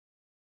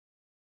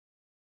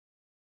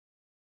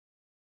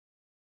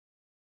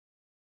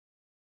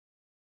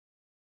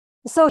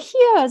So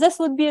here, this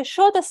would be a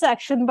shorter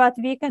section, but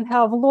we can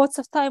have lots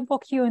of time for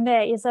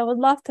Q&As. I would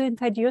love to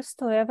introduce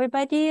to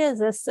everybody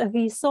this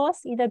resource,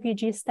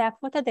 EWG's tap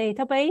water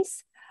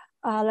database.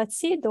 Let's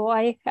see, do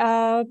I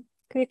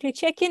quickly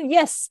check in?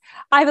 Yes,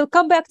 I will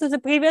come back to the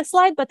previous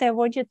slide, but I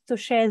wanted to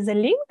share the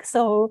link.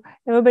 So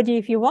everybody,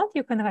 if you want,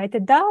 you can write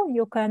it down.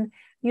 You can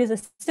use a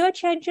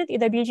search engine,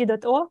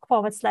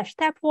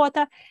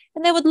 ewg.org/tapwater.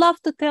 And I would love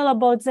to tell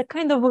about the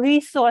kind of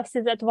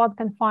resources that one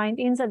can find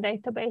in the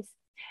database.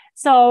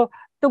 So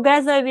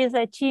together with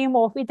a team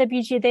of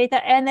EWG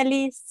data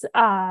analysts,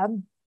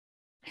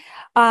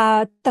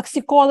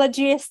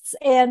 toxicologists,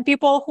 and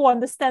people who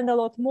understand a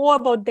lot more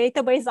about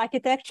database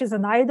architecture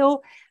than I do,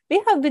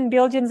 we have been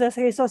building this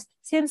resource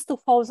since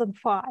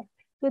 2005.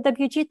 The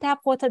EWG tap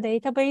water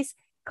database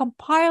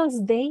compiles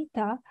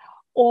data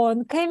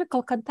on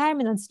chemical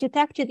contaminants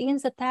detected in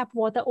the tap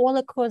water all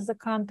across the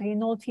country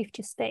in all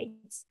 50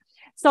 states.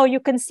 So you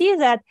can see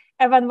that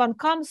when one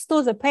comes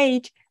to the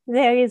page,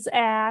 there is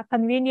a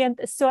convenient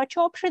search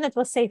option that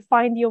will say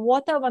find your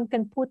water. One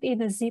can put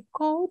in a zip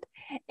code,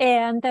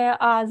 and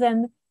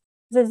then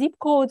the zip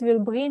code will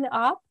bring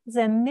up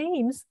the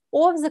names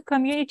of the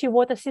community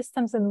water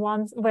systems and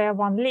ones where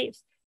one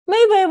lives.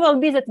 May very well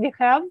be that we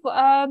have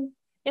a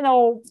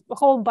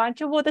whole bunch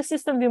of water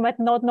systems. We might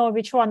not know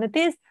which one it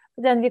is.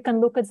 Then we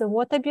can look at the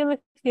water bill if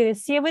we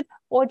receive it,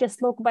 or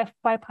just look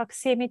by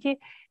proximity.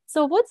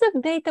 So what the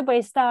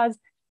database does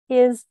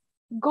is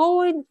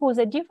going through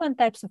the different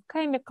types of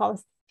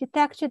chemicals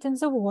detected in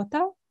the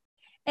water,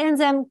 and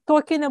then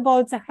talking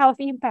about the health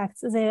impacts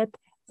that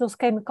those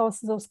chemical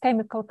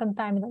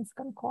contaminants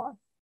can cause.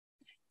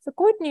 The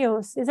good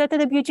news is that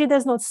EWG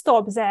does not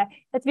stop there,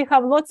 that we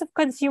have lots of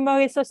consumer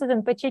resources.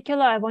 In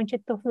particular, I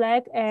wanted to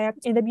flag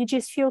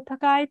EWG's filter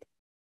guide,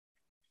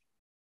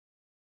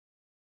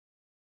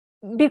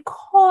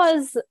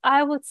 because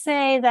I would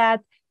say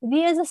that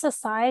we as a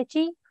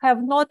society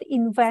have not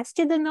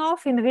invested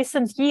enough in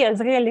recent years,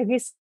 really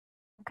recent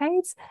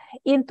decades,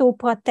 into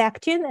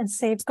protecting and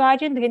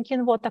safeguarding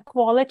drinking water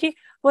quality.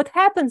 What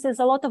happens is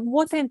a lot of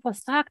water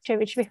infrastructure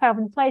which we have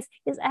in place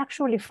is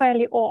actually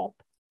fairly old,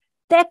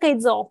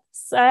 decades old.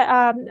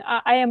 I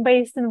am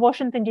based in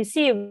Washington,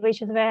 D.C.,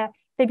 which is where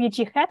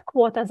WG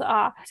headquarters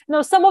are.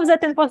 Now, some of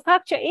that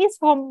infrastructure is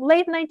from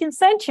late 19th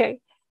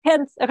century.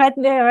 Hence,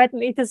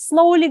 it is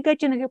slowly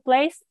getting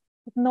replaced,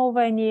 but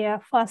nowhere near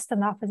fast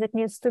enough as it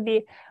needs to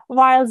be.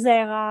 While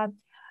there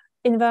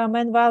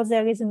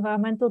is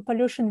environmental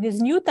pollution with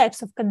new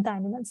types of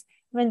contaminants.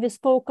 When we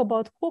spoke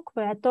about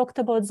cookware, I talked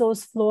about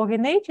those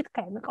fluorinated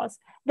chemicals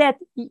that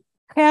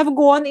have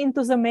gone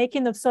into the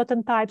making of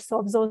certain types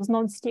of those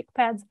non-stick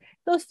pads.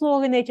 Those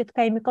fluorinated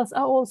chemicals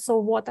are also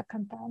water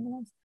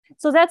contaminants.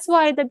 So that's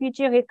why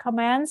WG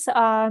recommends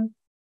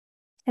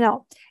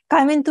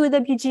coming to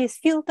EWG's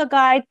filter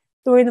guide,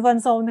 doing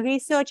one's own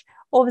research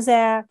of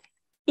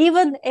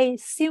even a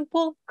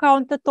simple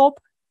countertop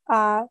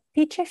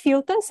picture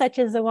filter, such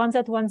as the ones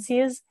that one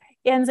sees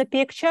in the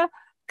picture,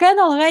 can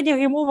already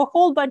remove a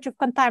whole bunch of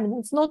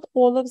contaminants, not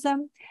all of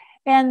them.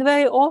 And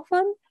very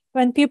often,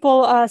 when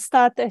people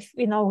start,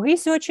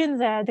 researching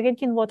the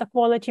drinking water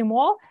quality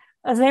more,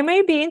 they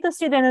may be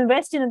interested in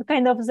investing in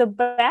kind of the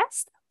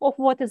best of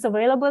what is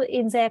available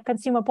in the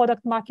consumer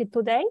product market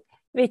today,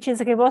 which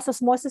is reverse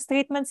osmosis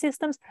treatment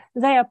systems.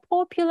 They are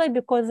popular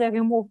because they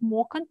remove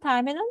more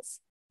contaminants,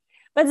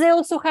 but they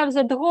also have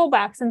the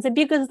drawbacks. And the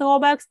biggest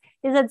drawbacks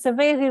is that the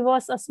way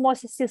reverse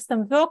osmosis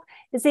systems work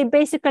is they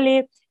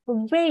basically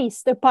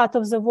waste a part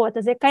of the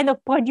water. They kind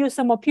of produce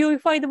a more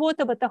purified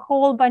water, but a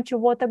whole bunch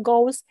of water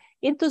goes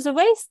into the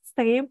waste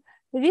stream,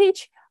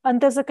 which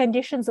under the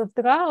conditions of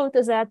drought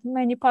that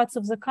many parts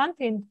of the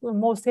country,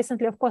 most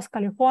recently, of course,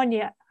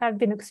 California, have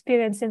been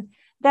experiencing,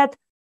 that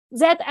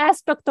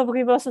aspect of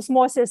reverse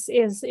osmosis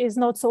is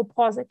not so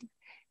positive.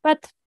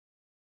 But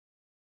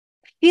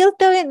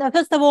filtering,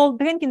 first of all,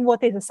 drinking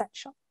water is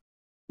essential.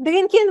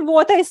 Drinking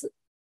water is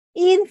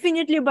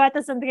infinitely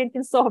better than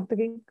drinking soft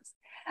drinks.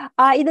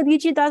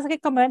 EWG does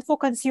recommend for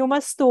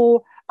consumers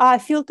to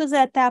filter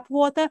their tap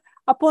water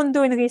upon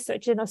doing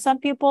research. Some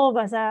people,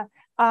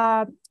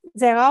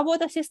 there are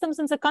water systems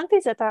in the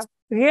countries that are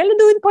really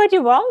doing pretty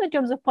well in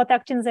terms of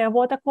protecting their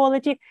water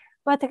quality,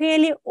 but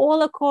really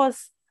all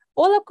across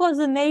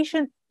the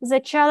nation, the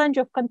challenge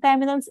of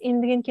contaminants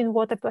in drinking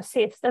water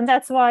persists. And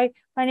that's why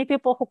many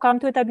people who come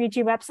to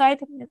EWG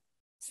website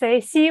say,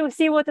 see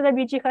what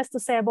EWG has to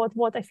say about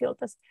water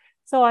filters.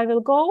 So I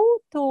will go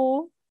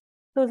to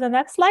the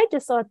next slide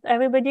just so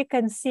everybody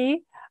can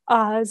see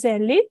the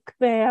link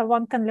where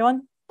one can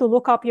learn to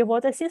look up your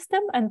water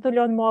system and to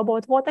learn more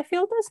about water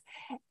filters.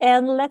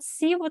 And let's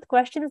see what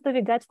questions do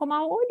we get from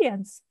our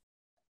audience.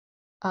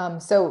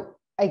 So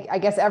I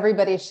guess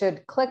everybody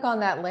should click on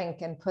that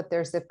link and put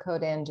their zip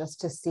code in just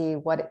to see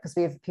because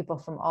we have people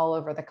from all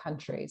over the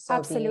country. So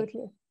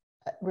absolutely.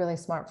 Really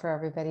smart for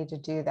everybody to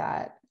do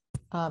that.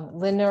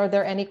 Linda, are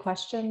there any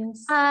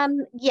questions?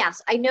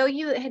 Yes, I know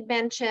you had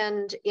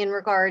mentioned in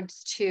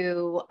regards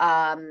to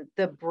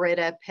the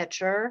Brita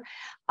pitcher.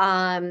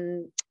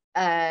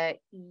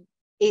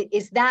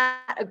 is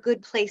that a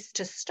good place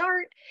to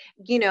start?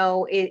 You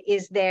know,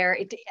 is there,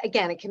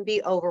 again, it can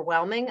be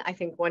overwhelming, I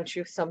think, once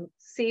you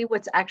see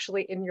what's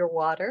actually in your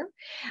water.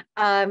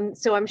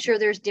 So I'm sure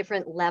there's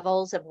different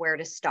levels of where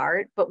to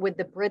start, but would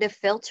the Brita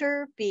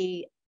filter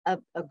be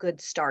a good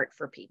start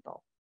for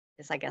people?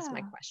 Is, I guess,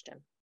 my question.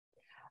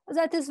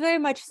 That is very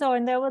much so,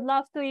 and I would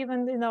love to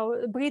even,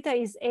 Brita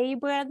is a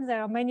brand,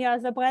 there are many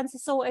other brands.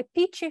 So a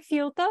pitcher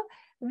filter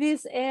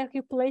with a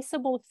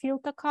replaceable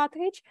filter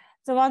cartridge,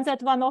 the one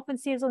that one often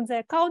sees on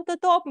their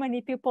countertop. Many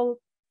people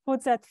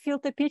put that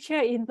filter pitcher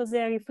into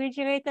their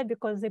refrigerator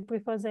because they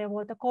prefer their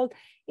water cold.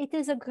 It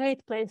is a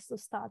great place to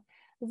start.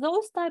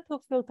 Those type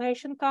of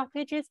filtration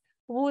cartridges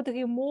would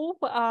remove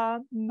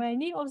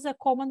many of the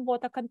common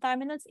water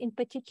contaminants, in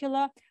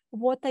particular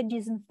water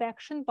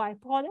disinfection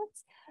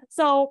byproducts.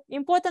 So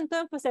important to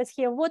emphasize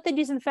here, water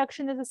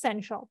disinfection is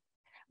essential.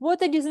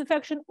 Water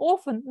disinfection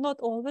often, not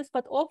always,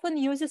 but often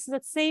uses the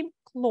same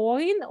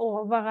chlorine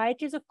or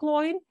varieties of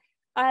chlorine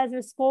as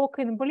we spoke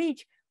in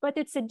bleach, but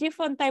it's a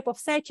different type of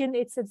setting.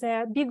 It's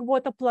the big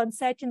water plant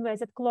setting where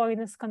that chlorine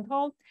is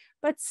controlled,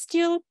 but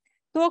still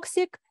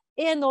toxic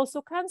and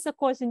also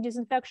cancer-causing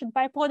disinfection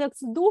byproducts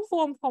do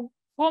form from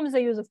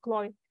the use of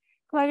chlorine.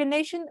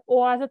 Chlorination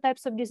or other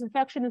types of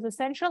disinfection is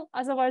essential.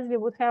 Otherwise, we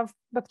would have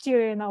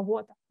bacteria in our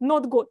water.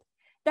 Not good.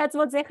 That's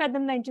what they had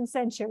in the 19th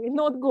century.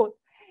 Not good.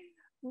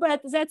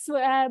 But that's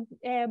a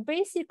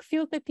basic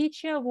filter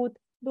pitcher would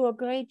do a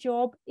great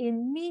job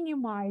in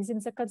minimizing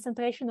the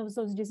concentration of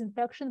those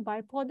disinfection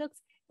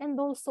byproducts and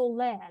also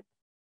lead.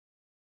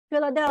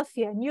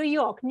 Philadelphia, New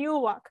York,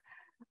 Newark,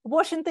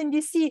 Washington,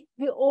 D.C.,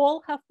 we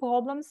all have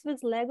problems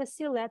with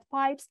legacy lead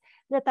pipes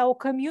that our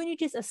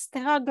communities are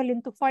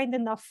struggling to find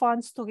enough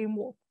funds to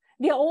remove.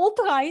 We are all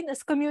trying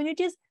as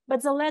communities,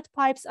 but the lead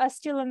pipes are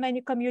still in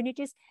many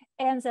communities,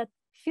 and that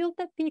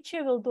filter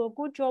pitcher will do a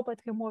good job at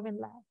removing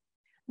lead.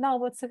 Now,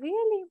 what's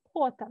really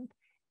important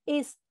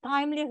is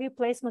timely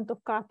replacement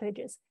of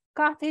cartridges.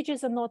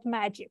 Cartridges are not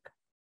magic.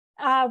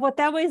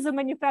 Whatever is the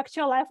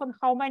manufacturer life and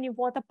how many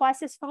water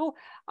passes through,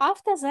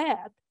 after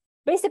that,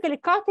 basically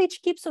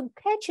cartridge keeps on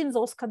catching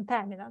those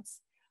contaminants.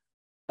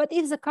 But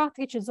if the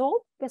cartridge is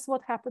old, guess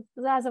what happens?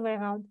 The other way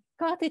around.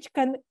 Cartridge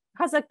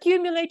has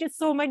accumulated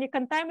so many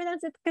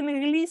contaminants, it can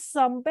release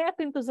some back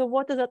into the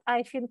water that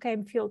I think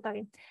I'm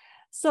filtering.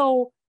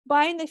 So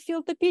buying a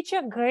filter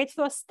pitcher, great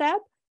first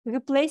step.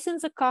 Replacing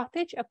the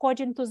cartridge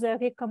according to the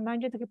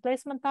recommended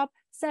replacement tab,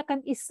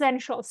 second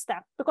essential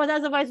step, because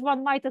otherwise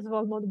one might as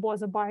well not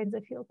bother buying the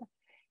filter.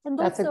 And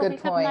that's a good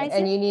point.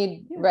 And you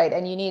need, right,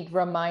 and you need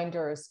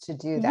reminders to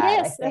do that.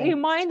 Yes,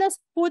 reminders,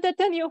 put it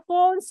on your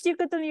phone, stick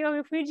it on your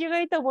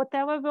refrigerator,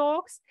 whatever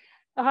works.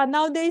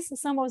 Nowadays,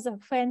 some of the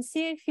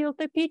fancy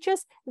filter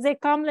pitchers, they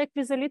come like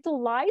with a little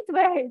light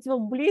where it will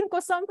blink or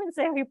something,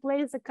 they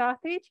replace the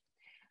cartridge.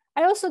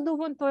 I also do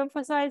want to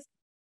emphasize,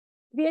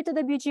 we at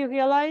WG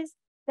realize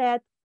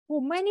that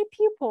for many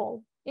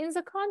people in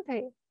the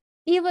country,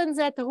 even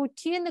that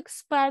routine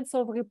expense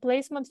of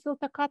replacement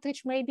filter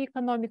cartridge may be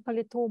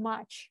economically too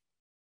much.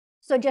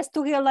 So just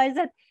to realize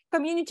that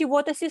community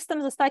water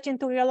systems are starting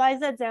to realize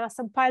that there are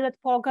some pilot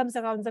programs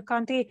around the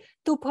country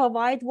to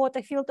provide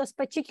water filters,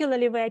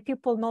 particularly where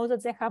people know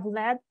that they have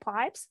lead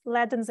pipes,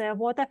 lead in their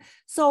water.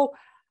 So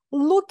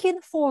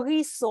looking for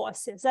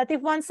resources that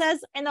if one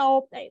says,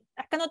 I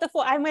cannot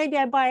afford, maybe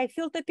I buy a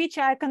filter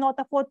pitcher, I cannot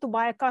afford to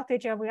buy a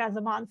cartridge every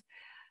other month.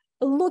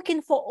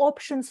 Looking for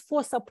options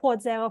for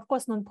support. There are, of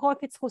course,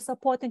 nonprofits who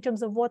support in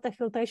terms of water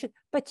filtration,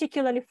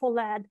 particularly for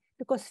lead,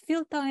 because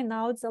filtering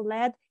out the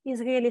lead is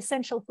really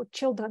essential for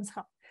children's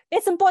health.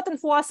 It's important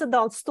for us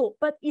adults too,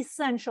 but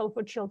essential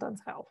for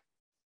children's health.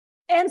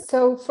 And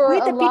so for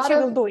a lot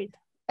of, will do it.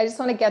 I just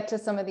want to get to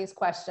some of these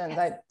questions.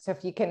 Yes. So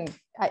if you can,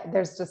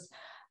 there's just,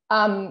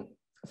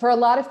 for a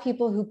lot of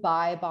people who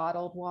buy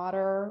bottled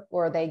water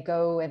or they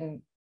go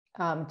and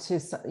to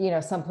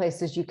some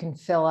places you can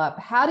fill up.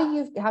 How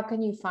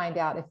can you find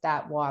out if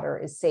that water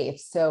is safe?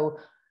 So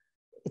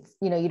it's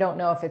you don't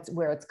know if it's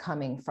where it's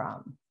coming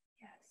from.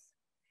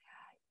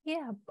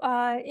 Yes,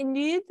 yeah,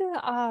 indeed.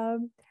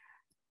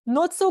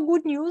 Not so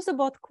good news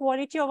about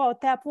quality of our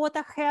tap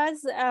water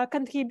has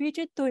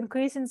contributed to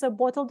increasing the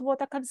bottled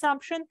water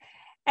consumption.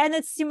 And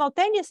it's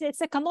simultaneously,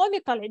 it's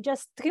economically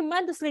just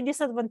tremendously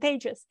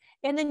disadvantageous.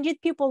 And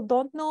indeed, people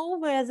don't know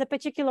where the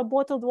particular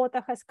bottled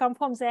water has come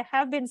from. There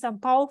have been some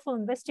powerful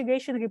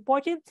investigation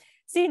reporting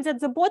saying that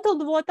the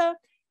bottled water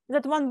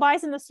that one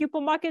buys in the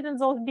supermarket in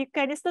those big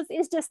canisters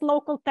is just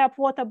local tap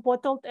water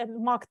bottled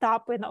and marked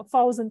up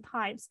 1,000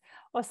 times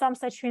or some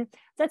such thing.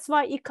 That's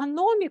why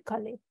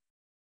economically,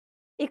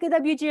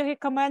 EKWG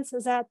recommends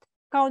that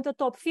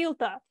countertop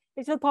filter.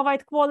 It will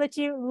provide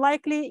quality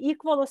likely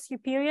equal or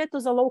superior to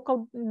the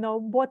local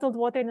bottled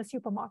water in a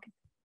supermarket.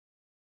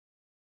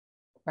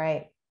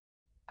 Right.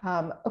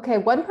 Okay,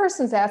 one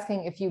person's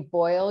asking if you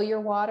boil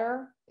your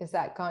water, is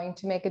that going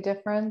to make a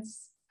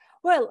difference?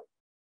 Well,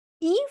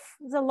 if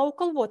the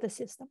local water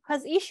system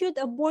has issued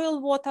a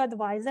boil water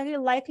advisory,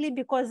 likely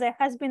because there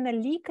has been a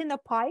leak in a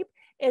pipe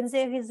and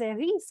there is a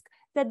risk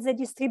that the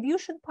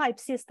distribution pipe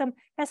system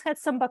has had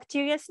some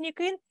bacteria sneak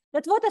in,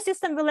 that water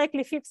system will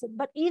likely fix it.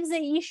 But if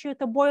they issue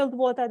a boiled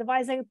water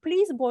advisory,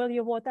 please boil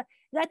your water,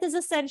 that is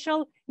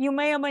essential. You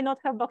may or may not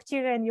have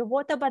bacteria in your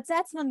water, but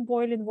that's when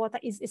boiling water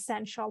is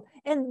essential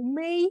and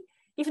may,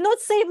 if not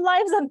save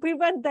lives, then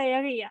prevent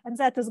diarrhea, and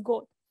that is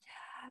good.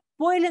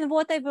 Boiling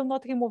water will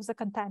not remove the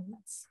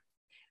contaminants,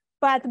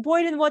 but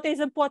boiling water is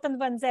important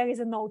when there is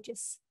a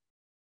notice.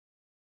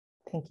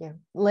 Thank you.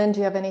 Lynn, do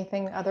you have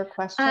anything, other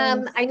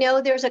questions? I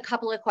know there's a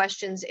couple of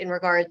questions in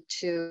regard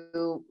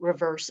to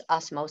reverse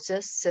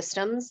osmosis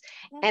systems.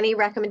 Any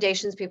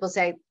recommendations? People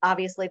say,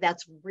 obviously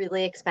that's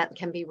really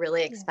can be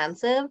really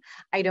expensive.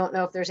 I don't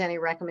know if there's any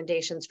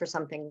recommendations for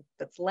something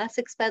that's less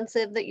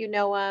expensive that you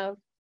know of.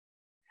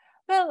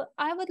 Well,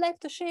 I would like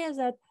to share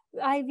that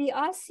we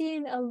are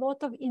seeing a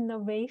lot of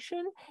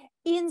innovation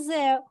in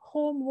the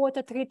home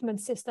water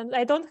treatment systems.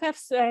 I don't have,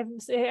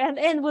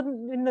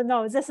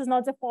 no, this is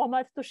not the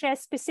format to share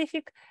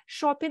specific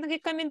shopping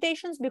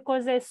recommendations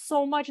because there's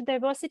so much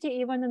diversity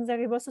even in the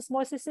reverse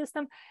osmosis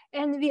system.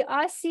 And we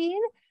are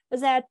seeing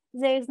that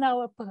there is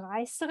now a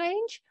price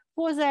range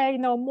for the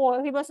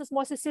more reverse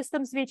osmosis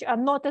systems, which are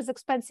not as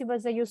expensive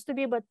as they used to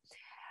be. But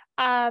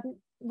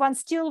one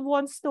still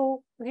wants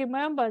to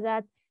remember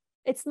that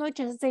it's not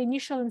just the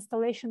initial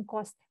installation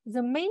cost.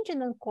 The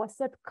maintenance cost,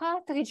 that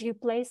cartridge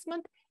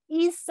replacement,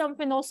 is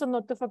something also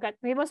not to forget.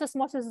 Reverse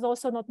osmosis is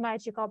also not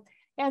magical.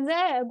 And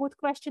there, a good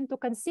question to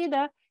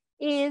consider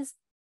is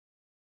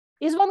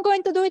one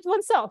going to do it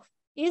oneself?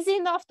 Is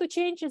it enough to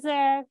change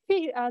the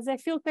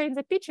filter in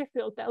the pitcher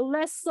filter?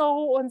 Less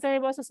so on the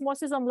reverse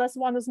osmosis unless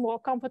one is more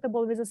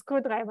comfortable with a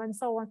screwdriver and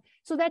so on.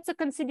 So that's a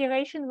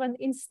consideration when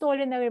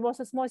installing a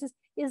reverse osmosis,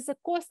 is the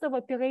cost of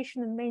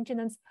operation and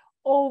maintenance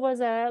over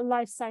the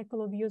life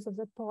cycle of use of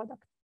the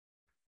product.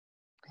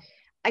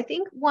 I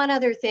think one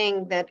other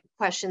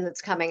question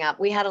that's coming up,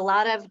 we had a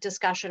lot of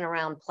discussion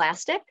around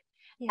plastic.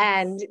 Yes.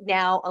 And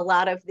now a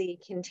lot of the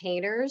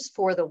containers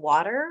for the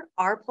water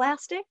are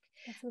plastic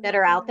that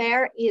are out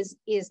there. Is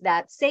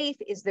that safe?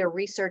 Is there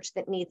research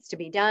that needs to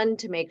be done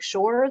to make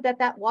sure that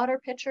that water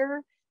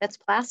pitcher that's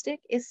plastic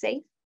is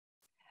safe?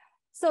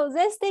 So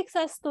this takes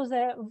us to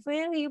the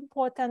very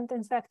important,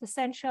 in fact,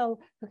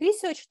 essential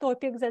research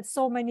topic that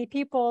so many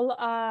people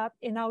are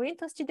now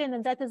interested in,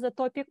 and that is the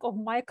topic of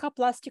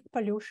microplastic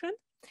pollution.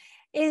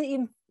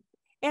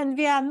 And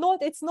we are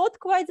not, it's not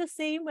quite the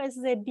same as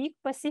the big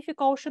Pacific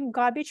Ocean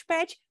garbage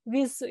patch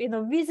with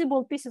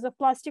visible pieces of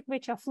plastic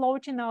which are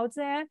floating out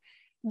there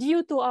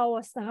due to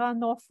our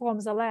runoff from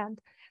the land.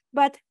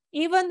 But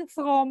even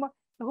from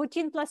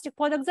routine plastic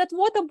products, that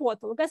water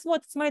bottle, guess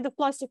what? It's made of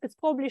plastic. It's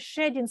probably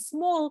shedding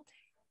small,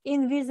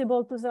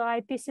 invisible to the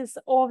eye pieces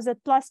of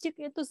that plastic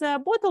into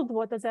the bottled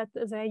water that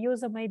the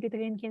user may be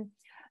drinking.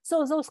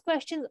 So those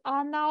questions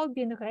are now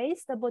being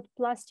raised about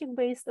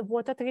plastic-based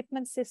water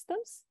treatment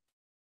systems.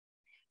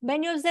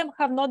 Many of them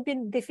have not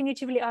been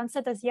definitively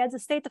answered as yet. The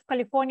state of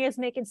California is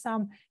making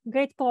some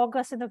great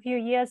progress in a few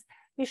years.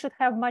 We should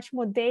have much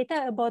more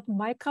data about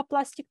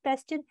microplastic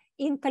testing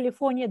in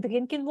California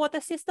drinking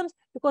water systems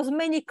because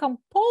many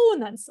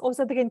components of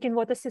the drinking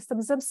water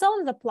systems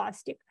themselves are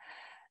plastic.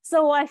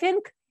 So I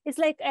think it's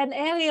like an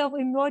area of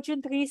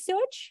emergent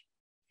research.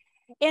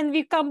 And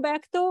we come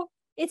back to,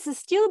 it's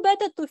still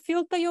better to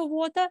filter your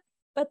water,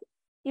 but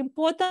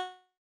important,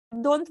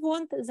 don't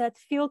want that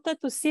filter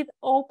to sit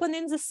open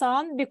in the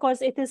sun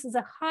because it is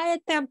the higher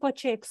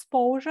temperature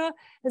exposure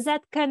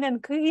that can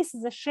increase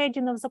the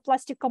shedding of the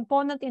plastic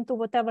component into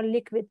whatever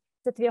liquid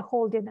that we are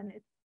holding in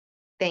it.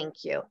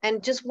 Thank you.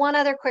 And just one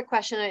other quick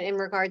question in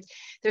regards,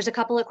 there's a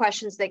couple of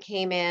questions that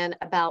came in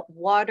about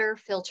water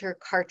filter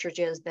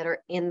cartridges that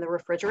are in the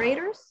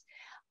refrigerators.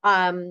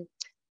 Are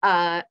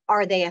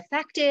they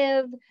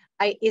effective?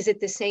 Is it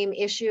the same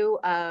issue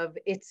of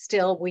it's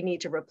still, we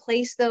need to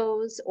replace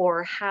those,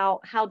 or how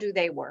do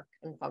they work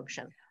and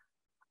function?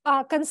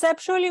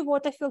 Conceptually,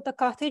 water filter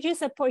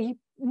cartridges,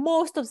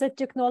 most of the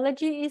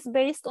technology is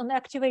based on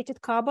activated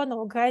carbon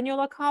or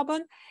granular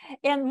carbon.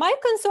 And my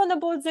concern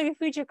about the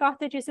refrigerator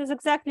cartridges is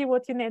exactly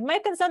what you need. My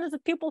concern is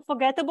that people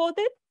forget about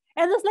it.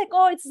 And it's like,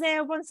 oh, it's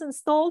there once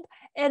installed,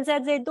 and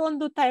that they don't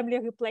do timely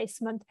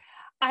replacement.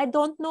 I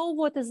don't know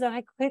what is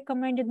the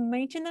recommended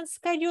maintenance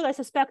schedule. I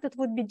suspect it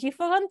would be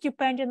different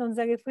depending on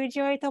the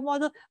refrigerator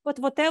model, but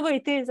whatever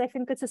it is, I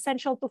think it's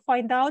essential to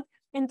find out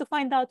and to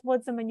find out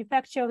what the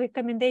manufacturer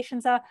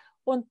recommendations are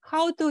on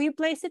how to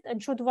replace it,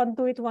 and should one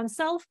do it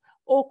oneself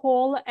or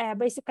call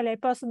basically a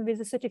person with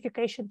a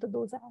certification to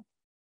do that.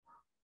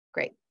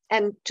 Great.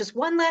 And just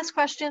one last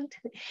question.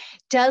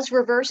 Does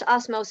reverse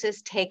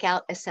osmosis take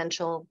out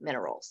essential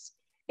minerals?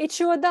 It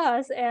sure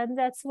does, and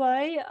that's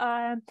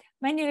why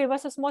many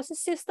reverse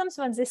osmosis systems,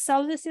 when they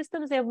sell the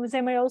systems,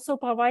 they may also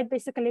provide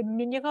basically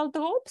mineral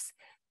drops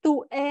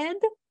to add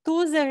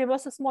to the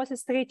reverse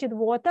osmosis treated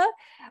water,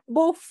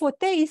 both for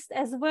taste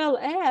as well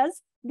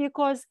as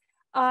because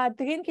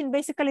drinking,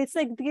 basically it's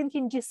like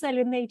drinking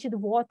desalinated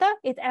water.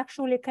 It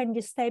actually can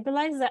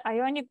destabilize the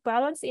ionic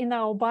balance in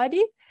our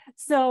body.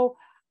 So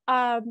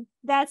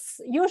that's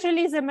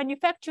usually the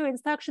manufacturer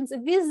instructions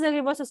with the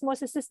reverse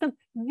osmosis system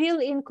will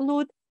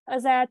include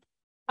that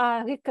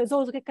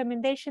those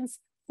recommendations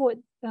for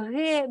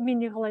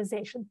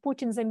remineralization,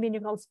 putting the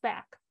minerals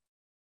back.